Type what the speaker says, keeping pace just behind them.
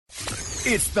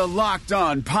It's the Locked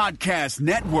On Podcast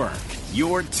Network,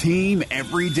 your team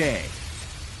every day.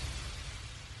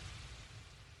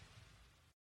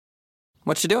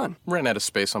 What you doing? Ran out of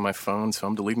space on my phone, so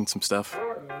I'm deleting some stuff.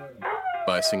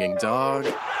 Bye, singing dog.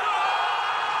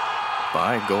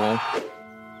 Bye, goal.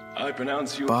 I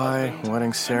pronounce you. Bye,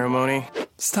 wedding ceremony.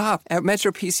 Stop. At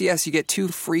Metro PCS, you get 2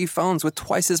 free phones with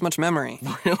twice as much memory.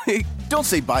 Really? Don't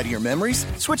say bye to your memories.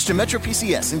 Switch to Metro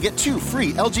PCS and get 2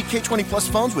 free LG K20 Plus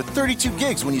phones with 32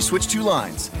 gigs when you switch 2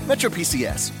 lines. Metro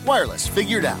PCS. Wireless.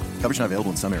 Figured out. Coverage not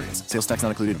available in some areas. Sales tax not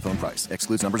included in phone price.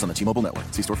 Excludes numbers on the T-Mobile network.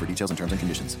 See store for details and terms and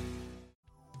conditions.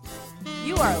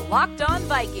 You are Locked On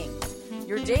Vikings,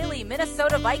 your daily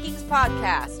Minnesota Vikings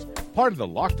podcast. Part of the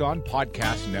Locked On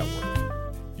Podcast Network.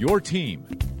 Your team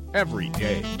every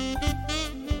day.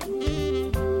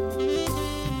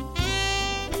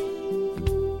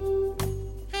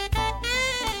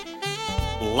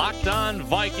 Locked On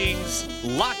Vikings,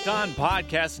 Locked On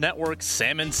Podcast Network,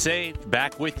 Sam and Sage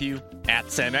back with you at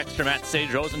Sam Ekstrom at Sage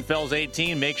Rosenfels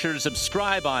 18. Make sure to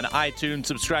subscribe on iTunes,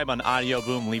 subscribe on Audio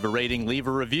Boom, leave a rating, leave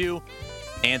a review.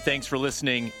 And thanks for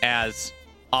listening as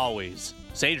always.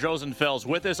 Sage Rosenfels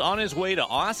with us on his way to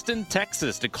Austin,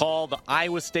 Texas to call the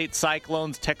Iowa State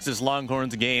Cyclones Texas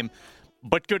Longhorns game.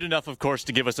 But good enough, of course,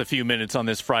 to give us a few minutes on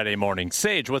this Friday morning.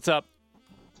 Sage, what's up?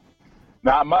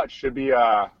 Not much. Should be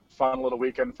a fun little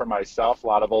weekend for myself. A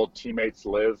lot of old teammates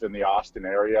live in the Austin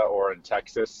area or in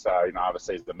Texas.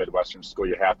 Obviously, as the Midwestern school,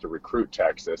 you have to recruit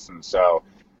Texas. And so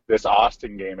this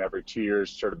Austin game every 2 years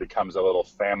sort of becomes a little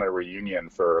family reunion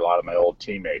for a lot of my old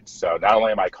teammates. So not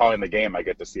only am I calling the game, I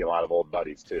get to see a lot of old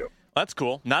buddies too. That's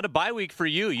cool. Not a bye week for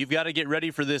you. You've got to get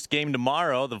ready for this game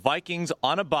tomorrow. The Vikings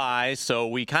on a bye, so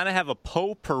we kind of have a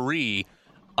potpourri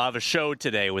of a show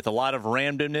today with a lot of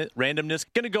randomness.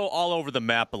 Going to go all over the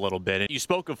map a little bit. You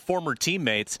spoke of former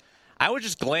teammates. I was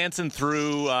just glancing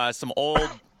through some old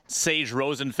Sage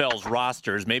Rosenfels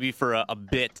rosters, maybe for a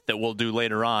bit that we'll do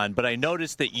later on. But I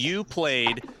noticed that you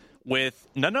played with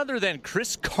none other than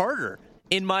Cris Carter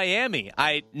in Miami.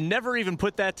 I never even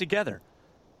put that together.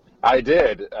 I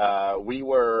did. We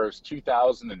were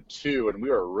 2002, and we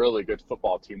were a really good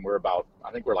football team. We're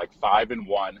I think we're like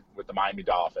 5-1 with the Miami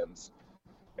Dolphins.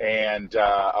 And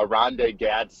Arande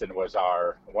Gadsden was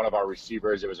one of our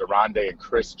receivers. It was Arande and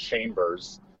Chris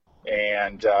Chambers.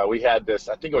 And we had this,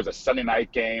 I think it was a Sunday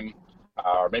night game,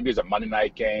 or maybe it was a Monday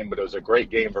night game, but it was a great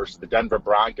game versus the Denver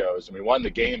Broncos. And we won the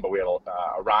game, but we had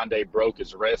Arande broke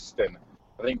his wrist, and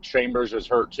I think Chambers was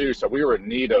hurt too. So we were in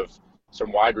need of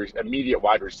some immediate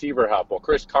wide receiver help. Well,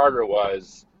 Cris Carter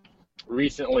was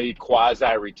recently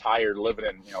quasi-retired, living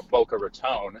in Boca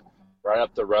Raton, right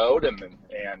up the road, and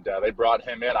they brought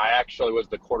him in. I actually was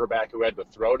the quarterback who had to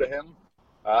throw to him,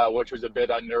 which was a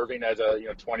bit unnerving as a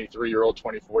 23-year-old,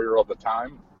 24-year-old at the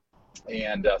time,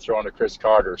 and throwing to Cris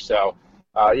Carter. So,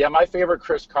 my favorite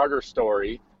Cris Carter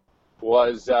story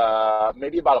was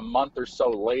maybe about a month or so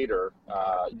later.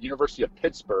 University of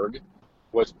Pittsburgh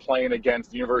was playing against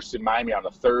the University of Miami on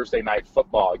a Thursday night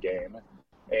football game,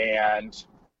 and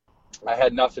I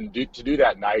had nothing to do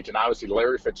that night, and obviously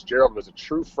Larry Fitzgerald was a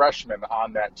true freshman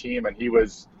on that team, and he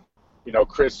was,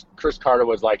 Cris Carter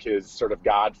was like his sort of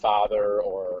godfather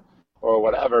or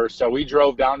whatever. So we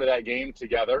drove down to that game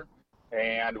together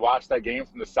and watched that game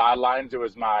from the sidelines. It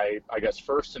was my, I guess,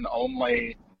 first and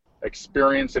only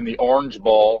experience in the Orange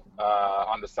Bowl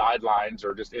on the sidelines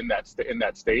or just in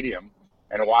that stadium,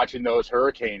 and watching those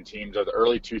Hurricane teams of the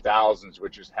early 2000s,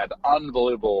 which just had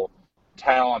unbelievable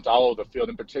talent all over the field,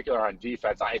 in particular on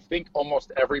defense. I think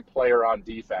almost every player on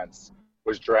defense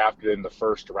was drafted in the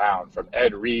first round, from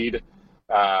Ed Reed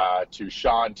to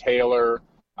Sean Taylor.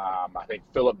 I think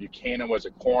Philip Buchanan was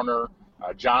a corner.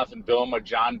 Jonathan Vilma,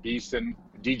 John Beeson,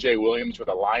 DJ Williams were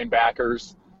the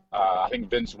linebackers. I think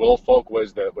Vince Wilfolk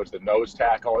was the nose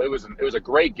tackle. It was a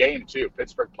great game too.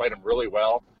 Pittsburgh played them really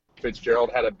well. Fitzgerald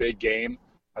had a big game.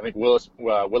 I think Willis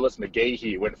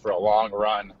McGahee went for a long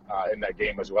run in that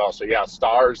game as well. So, yeah,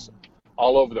 stars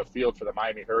all over the field for the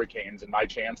Miami Hurricanes, and my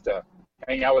chance to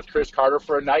hang out with Cris Carter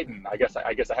for a night, and I guess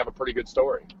I have a pretty good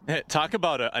story. Talk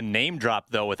about a name drop,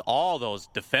 though, with all those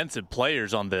defensive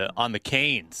players on the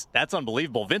Canes. That's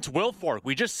unbelievable. Vince Wilfork.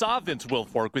 We just saw Vince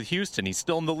Wilfork with Houston. He's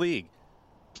still in the league.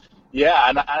 Yeah,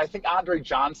 and I think Andre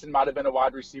Johnson might have been a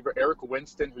wide receiver. Eric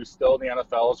Winston, who's still in the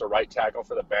NFL as a right tackle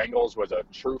for the Bengals, was a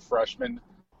true freshman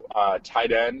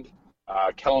tight end.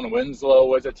 Kellen Winslow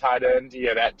was a tight end.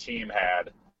 Yeah, that team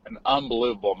had an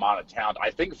unbelievable amount of talent. I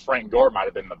think Frank Gore might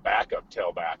have been the backup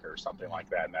tailback or something like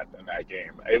that in that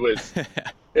game. It was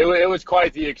it was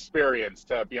quite the experience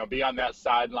to be on that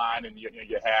sideline, and you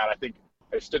had, I think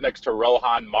I stood next to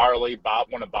Rohan Marley,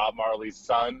 one of Bob Marley's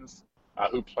sons.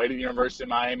 who played at the University of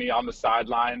Miami on the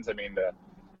sidelines. I mean,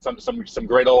 some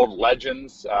great old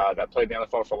legends that played in the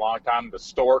NFL for a long time. The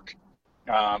Stork,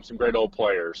 some great old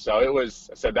players. So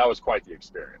that was quite the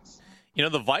experience. You know,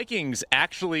 the Vikings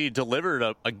actually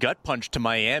delivered a gut punch to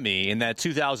Miami in that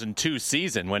 2002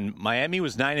 season when Miami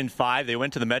was 9-5. They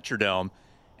went to the Metrodome,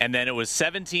 and then it was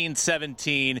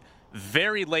 17-17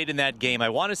 very late in that game. I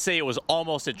want to say it was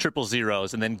almost at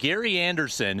 0-0, and then Gary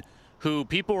Anderson, who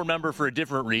people remember for a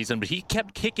different reason, but he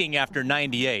kept kicking after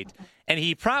 98, and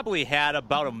he probably had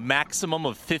about a maximum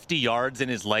of 50 yards in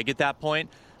his leg at that point,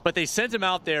 but they sent him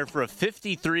out there for a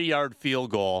 53-yard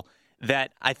field goal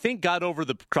that I think got over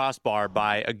the crossbar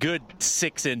by a good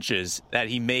 6 inches that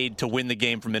he made to win the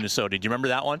game for Minnesota. Do you remember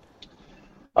that one?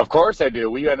 Of course I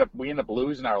do. We end up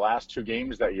losing our last 2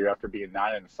 games that year after being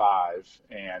 9-5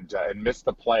 and missed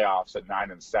the playoffs at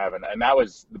 9-7. And that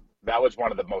was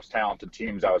one of the most talented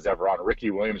teams I was ever on.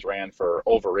 Ricky Williams ran for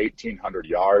over 1,800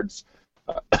 yards.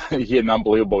 He had an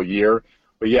unbelievable year.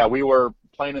 But yeah, we were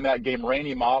playing in that game.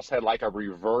 Randy Moss had like a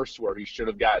reverse where he should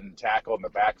have gotten tackled in the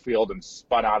backfield and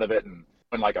spun out of it and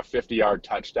went like a 50-yard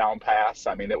touchdown pass.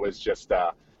 I mean, it was just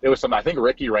it was something. I think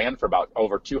Ricky ran for about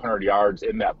over 200 yards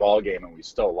in that ball game, and we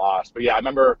still lost. But yeah, I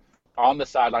remember on the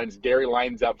sidelines, Gary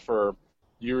lines up for,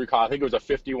 you recall, I think it was a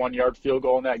 51-yard field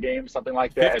goal in that game, something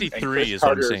like that. 53 and Cris is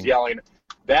Carter what I'm saying. is yelling,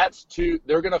 "That's too.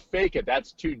 They're gonna fake it.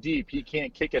 That's too deep. He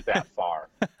can't kick it that far."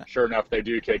 Sure enough, they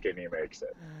do kick it, and he makes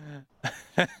it.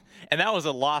 And that was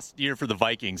a lost year for the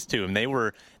Vikings too. And they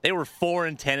were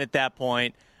 4-10 at that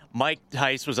point. Mike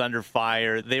Tice was under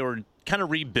fire. They were kind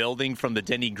of rebuilding from the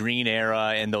Denny Green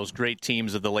era and those great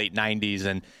teams of the late 90s.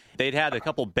 And they'd had a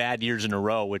couple bad years in a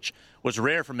row, which was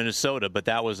rare for Minnesota, but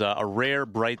that was a rare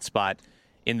bright spot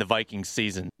in the Vikings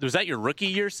season. Was that your rookie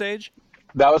year, Sage?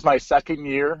 That was my second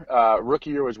year. Rookie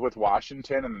year was with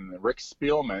Washington, and Rick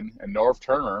Spielman and Norv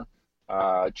Turner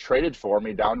traded for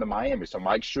me down to Miami. So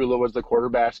Mike Shula was the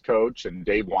quarterbacks coach, and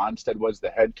Dave Wanstead was the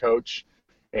head coach.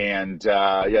 And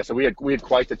so we had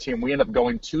quite the team. We ended up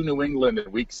going to New England in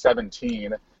week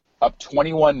 17, up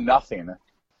 21-0,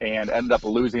 and ended up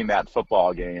losing that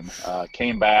football game.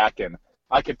 Came back, and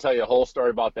I could tell you a whole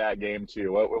story about that game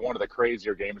too. One of the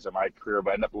crazier games of my career,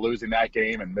 but ended up losing that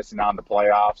game and missing out on the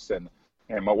playoffs. And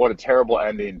what a terrible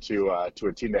ending to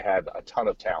a team that had a ton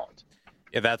of talent.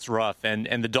 Yeah, that's rough.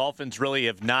 And the Dolphins really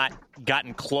have not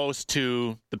gotten close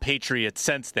to the Patriots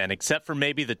since then, except for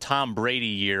maybe the Tom Brady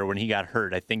year when he got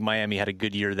hurt. I think Miami had a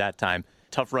good year that time.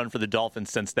 Tough run for the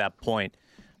Dolphins since that point.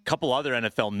 A couple other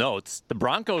NFL notes. The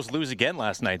Broncos lose again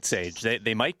last night, Sage.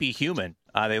 They might be human.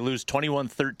 They lose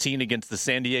 21-13 against the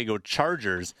San Diego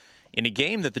Chargers in a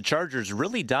game that the Chargers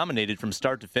really dominated from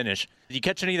start to finish. Did you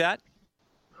catch any of that?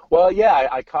 Well, yeah,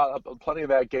 I caught up plenty of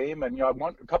that game, and I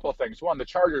want a couple of things. One, the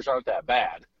Chargers aren't that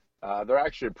bad. They're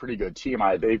actually a pretty good team.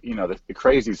 The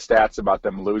crazy stats about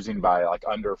them losing by like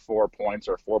under 4 points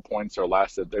or 4 points or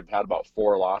less. That they've had about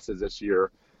 4 losses this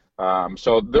year,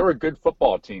 so they're a good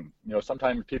football team.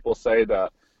 Sometimes people say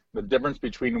the difference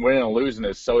between winning and losing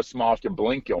is so small if you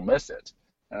blink you'll miss it.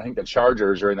 And I think the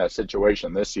Chargers are in that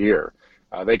situation this year.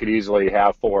 They could easily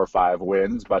have 4 or 5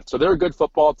 wins, so they're a good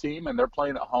football team, and they're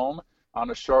playing at home. On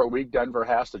a short week, Denver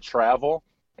has to travel.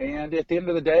 And at the end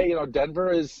of the day,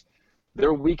 Denver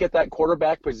they're weak at that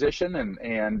quarterback position,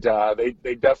 and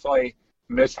they definitely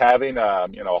miss having a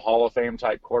Hall of Fame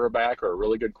type quarterback or a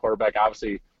really good quarterback.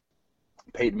 Obviously,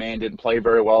 Peyton Manning didn't play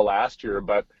very well last year,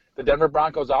 but the Denver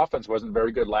Broncos offense wasn't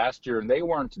very good last year, and they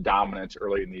weren't dominant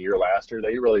early in the year last year.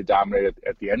 They really dominated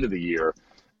at the end of the year.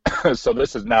 So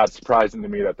this is not surprising to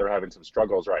me that they're having some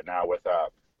struggles right now with a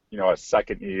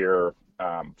second-year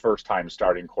first-time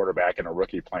starting quarterback and a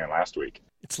rookie playing last week.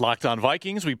 It's Locked On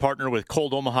Vikings. We partner with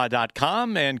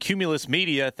ColdOmaha.com and Cumulus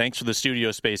Media. Thanks for the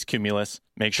studio space, Cumulus.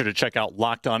 Make sure to check out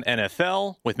Locked On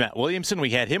NFL with Matt Williamson. We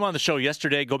had him on the show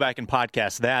yesterday. Go back and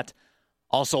podcast that.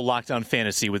 Also Locked On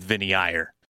Fantasy with Vinny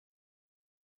Iyer.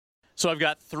 So I've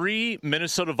got 3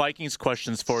 Minnesota Vikings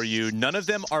questions for you. None of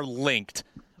them are linked,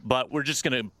 but we're just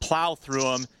going to plow through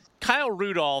them. Kyle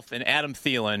Rudolph and Adam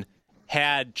Thielen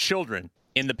had children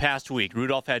in the past week.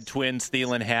 Rudolph had twins.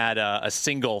 Thielen had a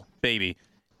single baby.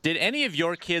 Did any of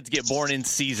your kids get born in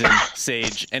season,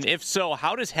 Sage? And if so,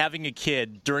 how does having a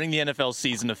kid during the NFL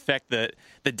season affect the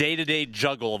day-to-day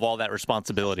juggle of all that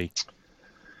responsibility?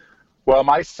 Well,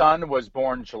 my son was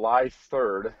born July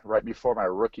 3rd, right before my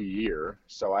rookie year.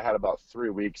 So I had about 3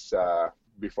 weeks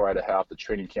before I had to head off the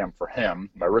training camp for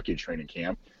him, my rookie training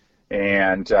camp.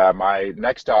 And my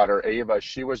next daughter, Ava,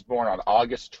 she was born on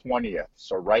August 20th,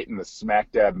 so right in the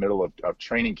smack dab middle of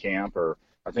training camp, or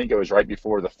I think it was right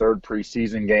before the 3rd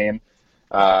preseason game.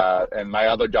 And my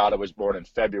other daughter was born in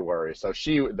February. So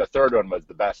the third one was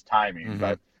the best timing.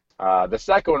 But the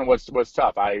second one was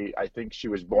tough. I think she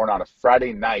was born on a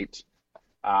Friday night.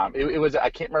 It was, I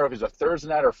can't remember if it was a Thursday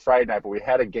night or Friday night, but we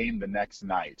had a game the next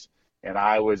night. And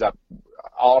I was up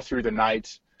all through the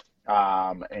night.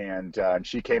 And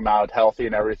she came out healthy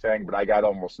and everything, but I got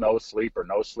almost no sleep or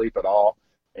no sleep at all,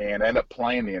 and ended up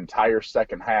playing the entire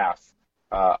second half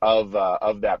of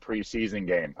that preseason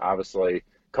game. Obviously,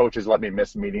 coaches let me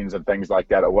miss meetings and things like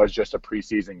that. It was just a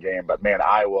preseason game, but man,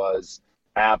 I was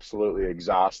absolutely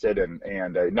exhausted.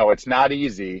 And no, it's not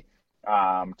easy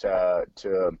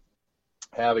to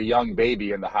have a young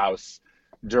baby in the house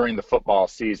during the football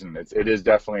season. It is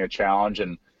definitely a challenge,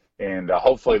 and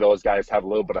hopefully those guys have a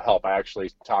little bit of help. I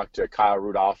actually talked to Kyle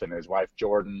Rudolph and his wife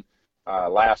Jordan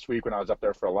last week when I was up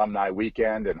there for alumni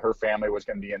weekend, and her family was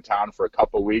going to be in town for a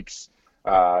couple weeks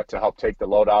to help take the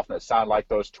load off, and it sounded like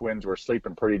those twins were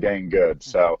sleeping pretty dang good.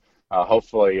 So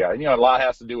hopefully, a lot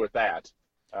has to do with that,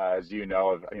 as you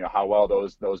know, how well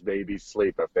those babies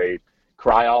sleep. If they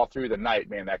cry all through the night,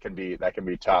 man, that can be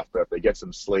tough. But if they get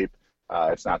some sleep,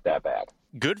 it's not that bad.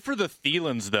 Good for the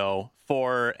Thielens, though,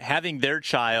 for having their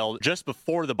child just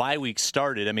before the bye week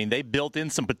started. I mean, they built in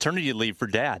some paternity leave for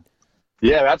dad.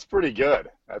 Yeah, that's pretty good.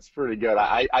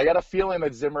 I got a feeling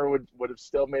that Zimmer would have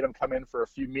still made him come in for a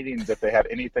few meetings if they had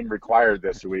anything required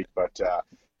this week. But,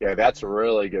 yeah, that's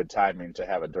really good timing to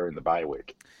have it during the bye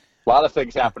week. A lot of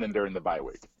things happening during the bye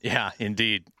week. Yeah,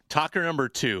 indeed. Talker number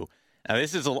 2. Now,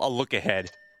 this is a look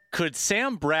ahead. Could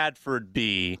Sam Bradford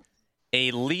be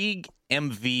a league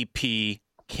MVP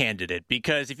candidate?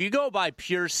 Because if you go by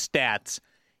pure stats,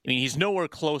 I mean, he's nowhere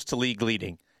close to league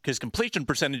leading because completion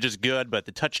percentage is good, but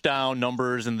the touchdown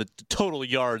numbers and the total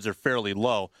yards are fairly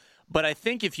low. But I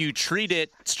think if you treat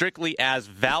it strictly as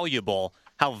valuable,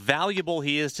 how valuable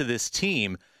he is to this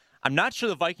team, I'm not sure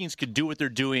the Vikings could do what they're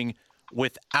doing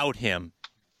without him.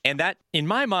 And that, in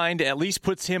my mind, at least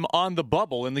puts him on the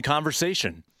bubble in the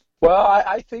conversation. Well,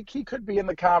 I think he could be in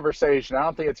the conversation. I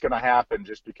don't think it's going to happen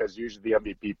just because usually the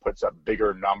MVP puts up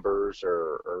bigger numbers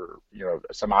or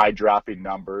some eye-dropping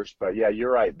numbers. But, yeah,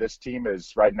 you're right. This team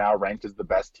is right now ranked as the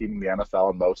best team in the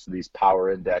NFL in most of these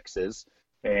power indexes.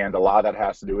 And a lot of that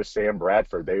has to do with Sam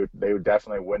Bradford. They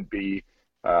definitely wouldn't be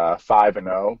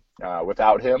 5-0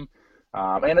 without him.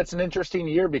 And it's an interesting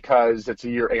year because it's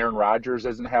a year Aaron Rodgers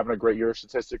isn't having a great year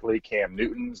statistically. Cam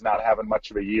Newton's not having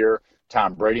much of a year.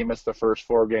 Tom Brady missed the first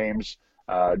 4 games.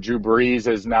 Drew Brees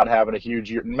is not having a huge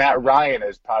year. Matt Ryan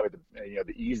is probably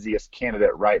the easiest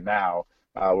candidate right now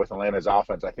with Atlanta's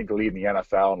offense. I think leading the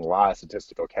NFL in a lot of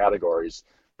statistical categories.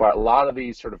 But a lot of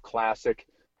these sort of classic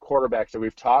quarterbacks that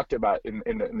we've talked about in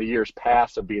the years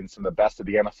past of being some of the best of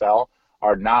the NFL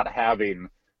are not having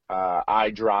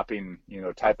eye-dropping,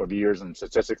 type of years, and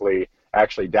statistically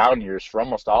actually down years for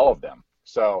almost all of them.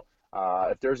 So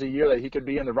if there's a year that he could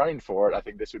be in the running for it, I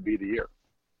think this would be the year.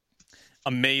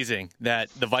 Amazing that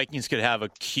the Vikings could have a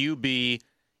QB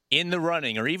in the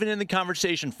running or even in the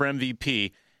conversation for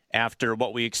MVP after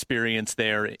what we experienced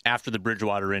there after the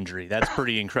Bridgewater injury. That's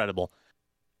pretty incredible.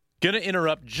 Going to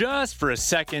interrupt just for a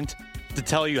second to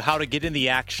tell you how to get in the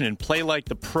action and play like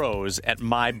the pros at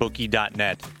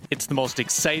mybookie.net. It's the most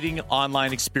exciting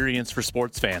online experience for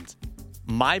sports fans.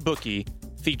 MyBookie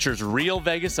features real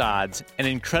Vegas odds and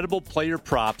incredible player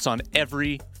props on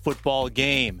every football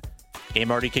game.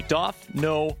 Game already kicked off?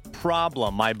 No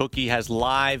problem. MyBookie has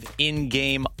live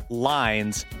in-game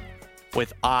lines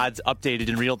with odds updated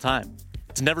in real time.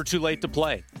 It's never too late to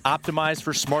play. Optimized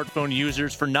for smartphone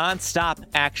users for nonstop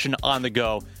action on the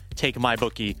go. Take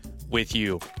MyBookie with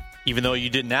you. Even though you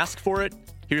didn't ask for it,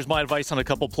 here's my advice on a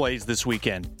couple plays this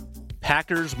weekend.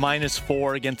 Packers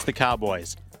 -4 against the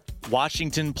Cowboys.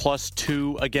 Washington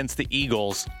 +2 against the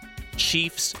Eagles.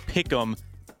 Chiefs pick'em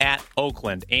at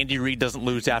Oakland. Andy Reid doesn't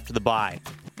lose after the bye.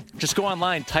 Just go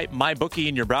online, type MyBookie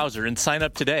in your browser, and sign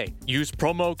up today. Use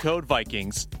promo code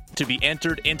Vikings to be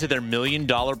entered into their $1 million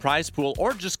prize pool,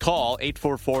 or just call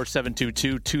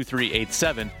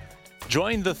 844-722-2387.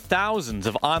 Join the thousands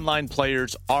of online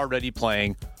players already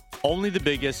playing. Only the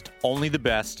biggest, only the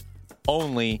best,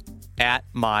 only at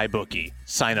MyBookie.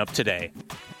 Sign up today.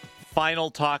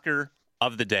 Final talker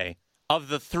of the day. Of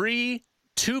the 3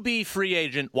 to-be free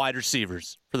agent wide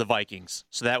receivers for the Vikings,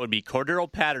 so that would be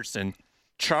Cordero Patterson,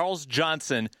 Charles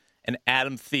Johnson, and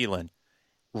Adam Thielen.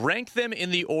 Rank them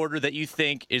in the order that you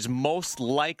think is most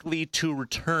likely to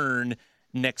return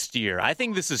next year. I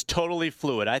think this is totally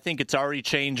fluid. I think it's already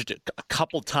changed a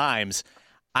couple times.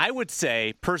 I would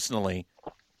say, personally,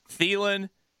 Thielen,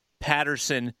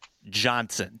 Patterson,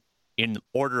 Johnson in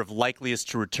order of likeliest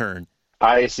to return.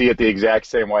 I see it the exact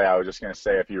same way. I was just going to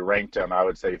say, if you ranked him, I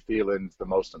would say Thielen's the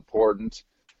most important.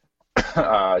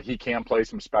 He can play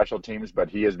some special teams, but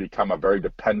he has become a very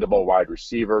dependable wide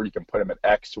receiver. You can put him at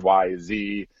X, Y,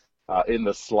 Z, in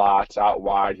the slot, out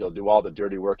wide. He'll do all the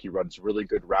dirty work. He runs really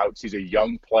good routes. He's a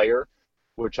young player,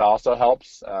 which also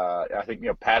helps. I think,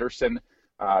 Patterson,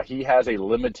 he has a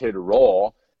limited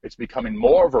role. It's becoming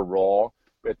more of a role,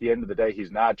 but at the end of the day,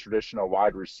 he's not a traditional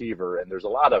wide receiver. And there's a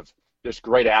lot of just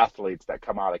great athletes that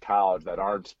come out of college that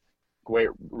aren't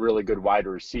really good wide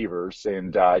receivers,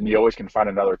 and you always can find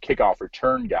another kickoff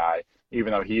return guy,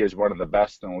 even though he is one of the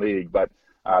best in the league. But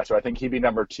so I think he'd be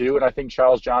number 2, and I think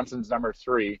Charles Johnson's number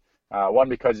 3. 1,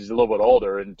 because he's a little bit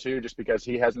older, and 2, just because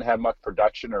he hasn't had much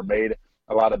production or made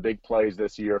a lot of big plays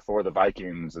this year for the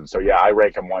Vikings. And so, yeah, I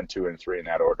rank him 1, 2, and 3 in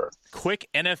that order. Quick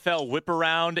NFL whip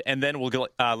around, and then we'll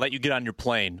let you get on your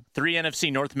plane. 3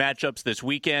 NFC North matchups this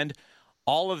weekend.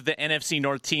 All of the NFC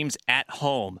North teams at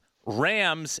home.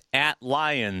 Rams at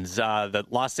Lions. The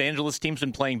Los Angeles team's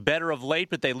been playing better of late,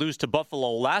 but they lose to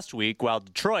Buffalo last week, while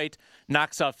Detroit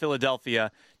knocks off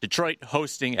Philadelphia. Detroit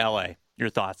hosting L.A. Your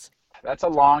thoughts? That's a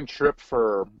long trip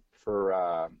for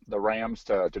the Rams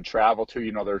to travel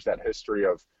to. There's that history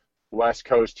of West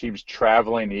Coast teams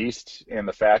traveling east, and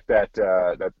the fact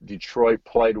that Detroit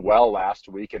played well last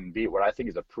week and beat what I think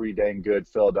is a pretty dang good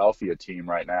Philadelphia team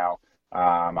right now.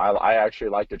 I actually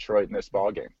like Detroit in this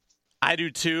ballgame. I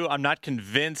do too. I'm not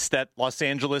convinced that Los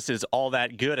Angeles is all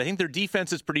that good. I think their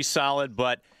defense is pretty solid,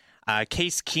 but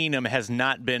Case Keenum has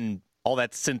not been all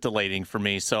that scintillating for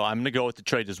me, so I'm going to go with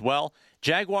Detroit as well.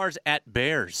 Jaguars at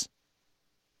Bears.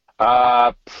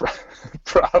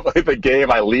 Probably the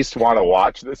game I least want to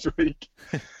watch this week.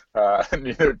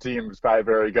 Neither team is probably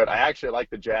very good. I actually like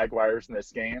the Jaguars in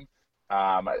this game.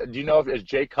 Do you know is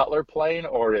Jay Cutler playing,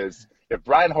 or if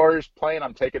Brian Hoyer's playing,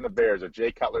 I'm taking the Bears. If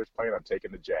Jay Cutler's playing, I'm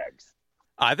taking the Jags.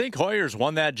 I think Hoyer's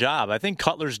won that job. I think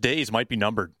Cutler's days might be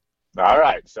numbered. All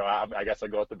right, so I guess I'll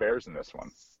go with the Bears in this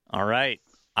one. All right,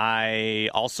 I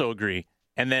also agree.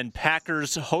 And then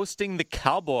Packers hosting the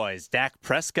Cowboys. Dak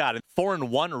Prescott,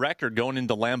 4-1 record going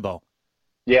into Lambeau.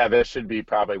 Yeah, this should be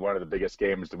probably one of the biggest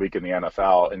games of the week in the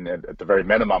NFL, and at the very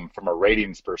minimum, from a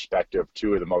ratings perspective,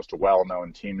 2 of the most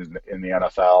well-known teams in the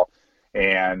NFL.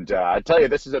 And I tell you,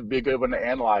 this is a big good one to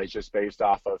analyze just based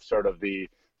off of sort of the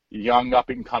young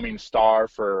up-and-coming star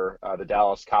for the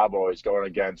Dallas Cowboys going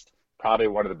against probably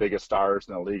one of the biggest stars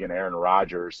in the league in Aaron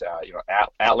Rodgers,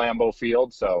 at Lambeau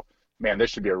Field. So, man, this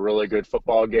should be a really good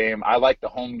football game. I like the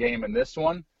home game in this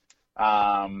one.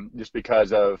 Just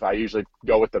because I usually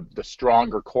go with the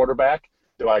stronger quarterback.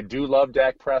 Though I do love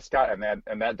Dak Prescott,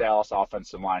 and that Dallas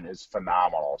offensive line is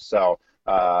phenomenal. So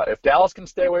if Dallas can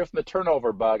stay away from the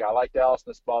turnover bug, I like Dallas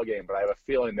in this ball game. But I have a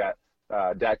feeling that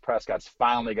Dak Prescott's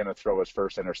finally going to throw his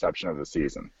first interception of the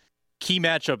season. Key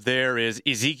matchup there is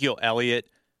Ezekiel Elliott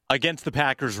against the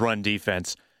Packers' run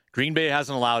defense. Green Bay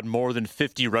hasn't allowed more than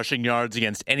 50 rushing yards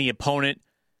against any opponent.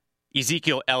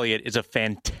 Ezekiel Elliott is a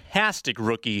fantastic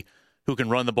rookie who can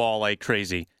run the ball like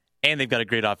crazy, and they've got a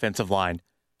great offensive line.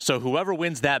 So whoever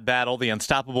wins that battle, the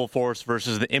unstoppable force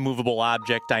versus the immovable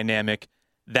object dynamic,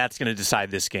 that's going to decide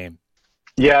this game.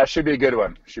 Yeah, it should be a good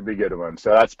one.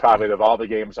 So that's probably of all the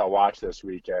games I'll watch this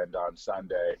weekend on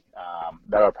Sunday,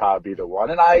 that'll probably be the one.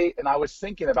 And I was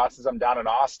thinking about, since I'm down in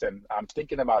Austin, I'm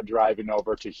thinking about driving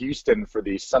over to Houston for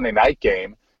the Sunday night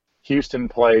game. Houston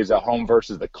plays at home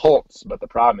versus the Colts, but the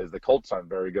problem is the Colts aren't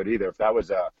very good either. If that was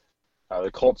the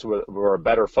Colts were a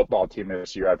better football team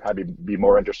this year, I'd probably be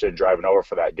more interested in driving over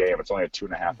for that game. It's only a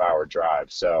 2.5-hour drive.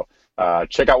 So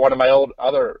check out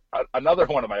another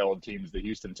one of my old teams, the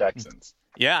Houston Texans.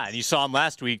 Yeah, and you saw them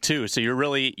last week too. So you're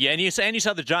really and you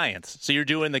saw the Giants. So you're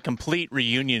doing the complete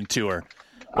reunion tour.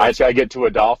 I just got to get to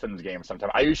a Dolphins game sometime.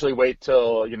 I usually wait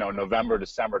till November,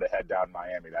 December to head down to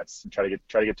Miami. That's try to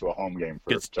get to a home game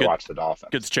to watch the Dolphins.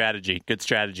 Good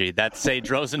strategy. That's Sage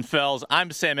Rosenfels.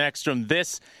 I'm Sam Ekstrom.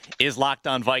 This is Locked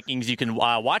On Vikings. You can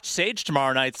watch Sage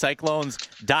tomorrow night,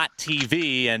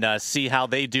 Cyclones.tv, and see how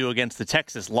they do against the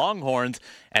Texas Longhorns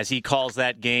as he calls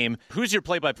that game. Who's your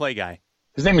play-by-play guy?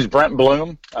 His name is Brent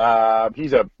Bloom.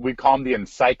 We call him the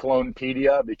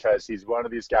Encyclopedia because he's one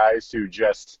of these guys who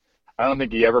I don't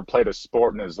think he ever played a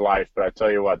sport in his life, but I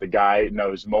tell you what, the guy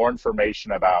knows more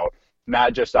information about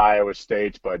not just Iowa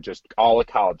State, but just all of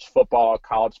college football,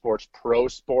 college sports, pro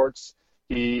sports.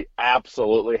 He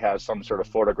absolutely has some sort of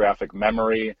photographic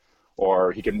memory,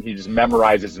 or he just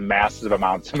memorizes massive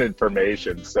amounts of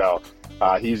information. So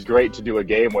he's great to do a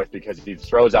game with because he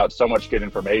throws out so much good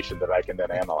information that I can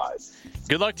then analyze.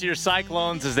 Good luck to your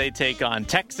Cyclones as they take on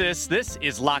Texas. This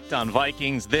is Locked On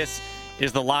Vikings. This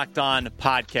is the Locked On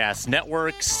Podcast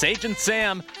Network. Sage and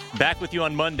Sam back with you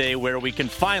on Monday, where we can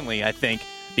finally, I think,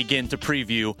 begin to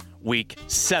preview Week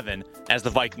 7 as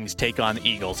the Vikings take on the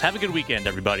Eagles. Have a good weekend,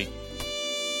 everybody.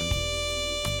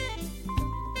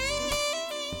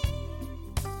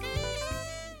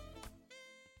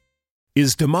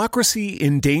 Is democracy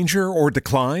in danger or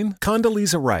decline?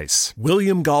 Condoleezza Rice,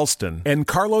 William Galston, and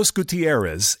Carlos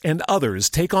Gutierrez and others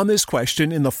take on this question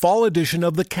in the fall edition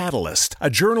of The Catalyst, a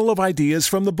journal of ideas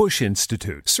from the Bush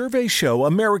Institute. Surveys show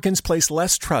Americans place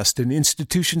less trust in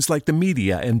institutions like the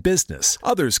media and business.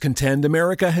 Others contend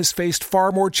America has faced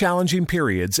far more challenging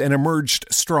periods and emerged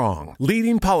strong.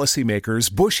 Leading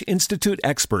policymakers, Bush Institute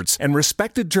experts, and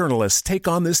respected journalists take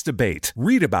on this debate.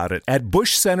 Read about it at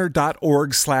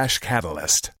bushcenter.org/catalyst.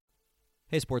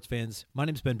 Hey, sports fans. My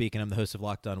name's Ben Beacon. I'm the host of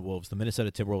Locked On Wolves, the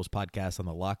Minnesota Timberwolves podcast on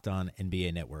the Locked On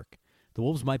NBA Network. The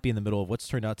Wolves might be in the middle of what's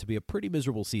turned out to be a pretty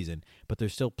miserable season, but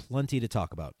there's still plenty to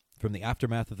talk about. From the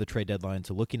aftermath of the trade deadline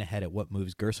to looking ahead at what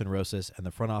moves Gerson Rosas and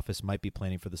the front office might be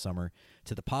planning for the summer,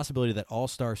 to the possibility that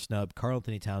all-star snub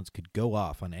Karl-Anthony Towns could go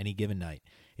off on any given night,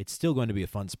 it's still going to be a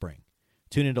fun spring.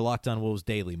 Tune into Locked On Wolves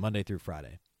daily, Monday through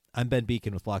Friday. I'm Ben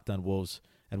Beacon with Locked On Wolves,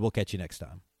 and we'll catch you next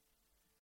time.